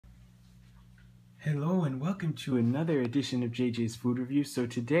Hello and welcome to another edition of JJ's Food Review. So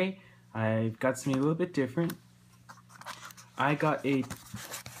today I've got something a little bit different. I got I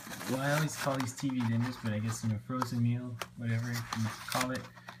always call these TV dinners, but I guess frozen meal, whatever you call it.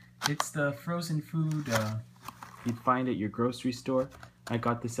 It's the frozen food you'd find at your grocery store. I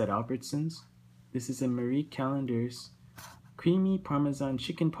got this at Albertsons. This is a Marie Callender's creamy Parmesan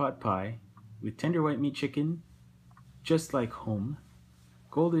chicken pot pie with tender white meat chicken, just like home.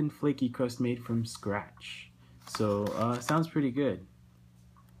 Golden flaky crust made from scratch. So sounds pretty good.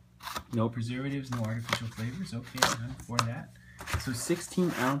 No preservatives, no artificial flavors. Okay, I'm for that. So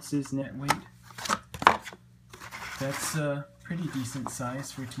 16 ounces net weight. That's a pretty decent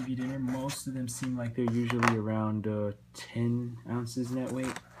size for a TV dinner. Most of them seem like they're usually around 10 ounces net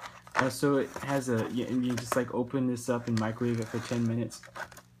weight. So it has you just like open this up and microwave it for 10 minutes.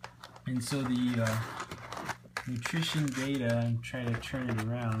 And so the nutrition data, I'm trying to turn it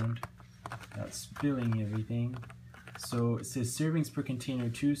around without spilling everything. So it says servings per container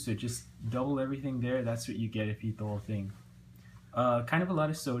 2, so just double everything there. That's what you get if you eat the whole thing. Kind of a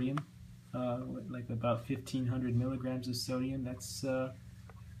lot of sodium, like about 1,500 milligrams of sodium. That's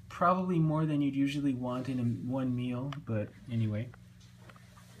probably more than you'd usually want in one meal, but anyway.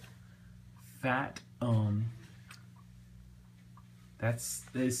 Fat,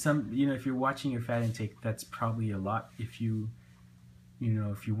 there's some, if you're watching your fat intake, that's probably a lot. If you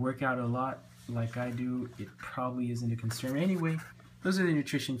work out a lot like I do, it probably isn't a concern. Anyway, those are the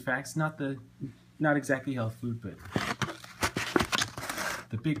nutrition facts, not exactly health food, but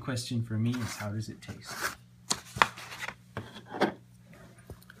the big question for me is, how does it taste?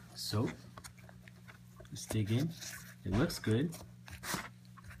 So let's dig in. It looks good.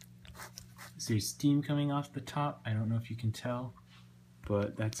 So there's steam coming off the top. I don't know if you can tell,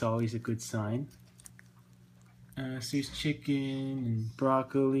 but that's always a good sign. So there's chicken and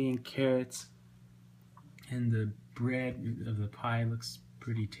broccoli and carrots, and the bread of the pie looks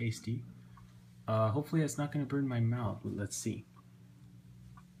pretty tasty. Hopefully that's not going to burn my mouth, but let's see.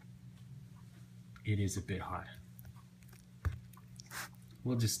 It is a bit hot.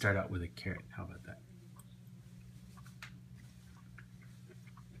 We'll just start out with a carrot. How about that?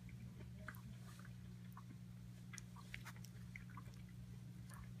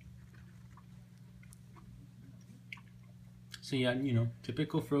 So yeah,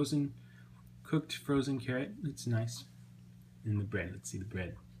 typical cooked frozen carrot. It's nice. And the bread, let's see the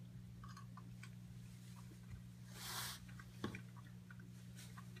bread.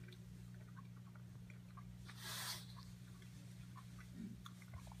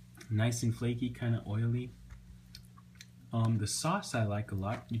 Nice and flaky, kind of oily. The sauce I like a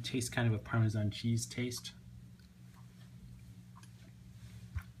lot. You taste kind of a Parmesan cheese taste.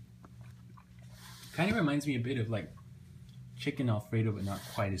 Kind of reminds me a bit of like chicken Alfredo, but not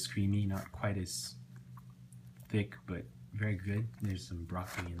quite as creamy, not quite as thick, but very good. There's some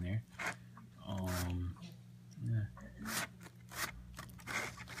broccoli in there. Yeah.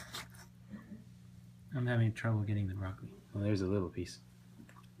 I'm having trouble getting the broccoli. Well, there's a little piece.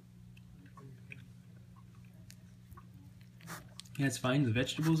 Yeah, it's fine. The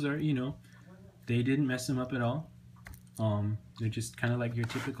vegetables are, they didn't mess them up at all. They're just kind of like your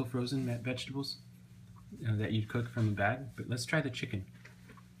typical frozen vegetables that you'd cook from a bag. But let's try the chicken.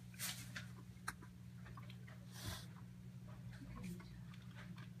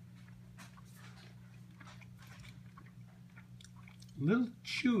 A little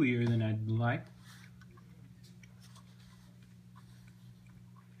chewier than I'd like.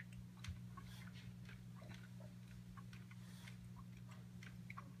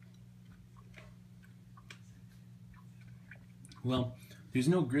 Well, there's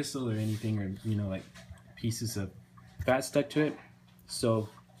no gristle or anything, or like pieces of fat stuck to it, so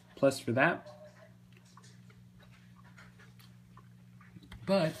plus for that.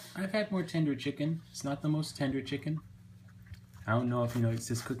 But I've had more tender chicken. It's not the most tender chicken. I don't know if it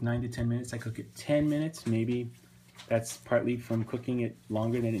says cook 9 to 10 minutes. I cook it 10 minutes. Maybe that's partly from cooking it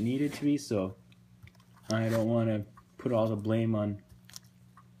longer than it needed to be, so I don't want to put all the blame on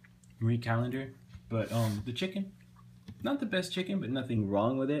Marie Callender. But the chicken, not the best chicken, but nothing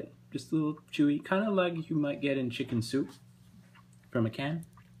wrong with it. Just a little chewy, kind of like you might get in chicken soup from a can.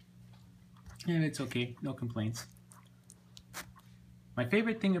 And it's okay, no complaints. My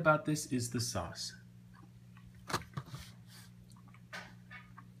favorite thing about this is the sauce.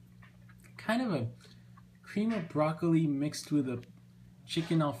 Kind of a cream of broccoli mixed with a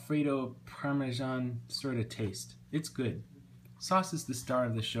chicken Alfredo Parmesan sort of taste. It's good. Sauce is the star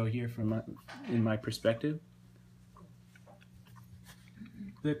of the show here in my perspective.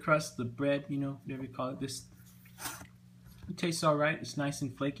 The crust, the bread, whatever you call it, it tastes all right. It's nice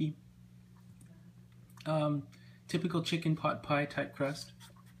and flaky. Typical chicken pot pie type crust.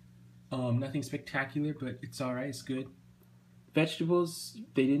 Nothing spectacular, but it's alright, it's good. Vegetables,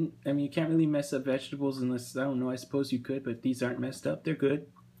 they didn't, I mean, you can't really mess up vegetables unless, I don't know, I suppose you could, but these aren't messed up, they're good.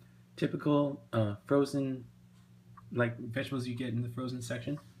 Typical frozen, like vegetables you get in the frozen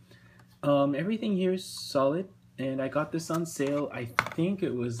section. Everything here is solid, and I got this on sale. I think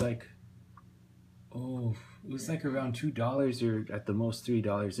it was like, it was like around $2 or at the most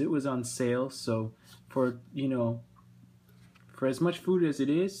 $3. It was on sale, so for, you know, for as much food as it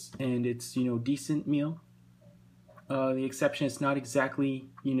is, and it's, you know, decent meal. The exception is not exactly,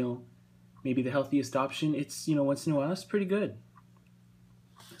 you know, maybe the healthiest option. It's, you know, once in a while, it's pretty good.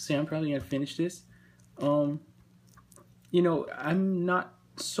 So I'm probably gonna finish this. You know, I'm not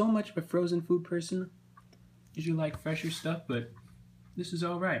so much of a frozen food person. Usually like fresher stuff, but this is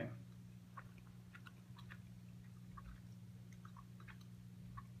all right.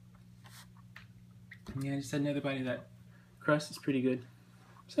 Yeah, I just had another bite of that crust. It's pretty good.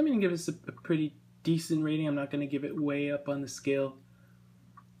 So I'm gonna give this a pretty decent rating. I'm not gonna give it way up on the scale.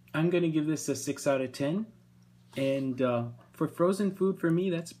 I'm gonna give this a 6 out of 10. And for frozen food, for me,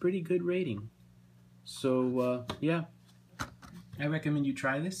 that's a pretty good rating. So yeah, I recommend you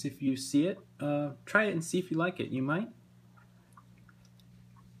try this. If you see it, try it and see if you like it. You might.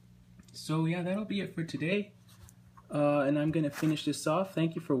 So yeah, that'll be it for today. And I'm gonna finish this off.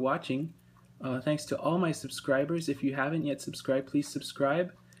 Thank you for watching. Thanks to all my subscribers. If you haven't yet subscribed, please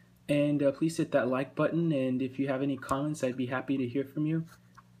subscribe. And please hit that like button. And if you have any comments, I'd be happy to hear from you.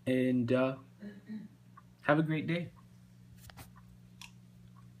 And have a great day.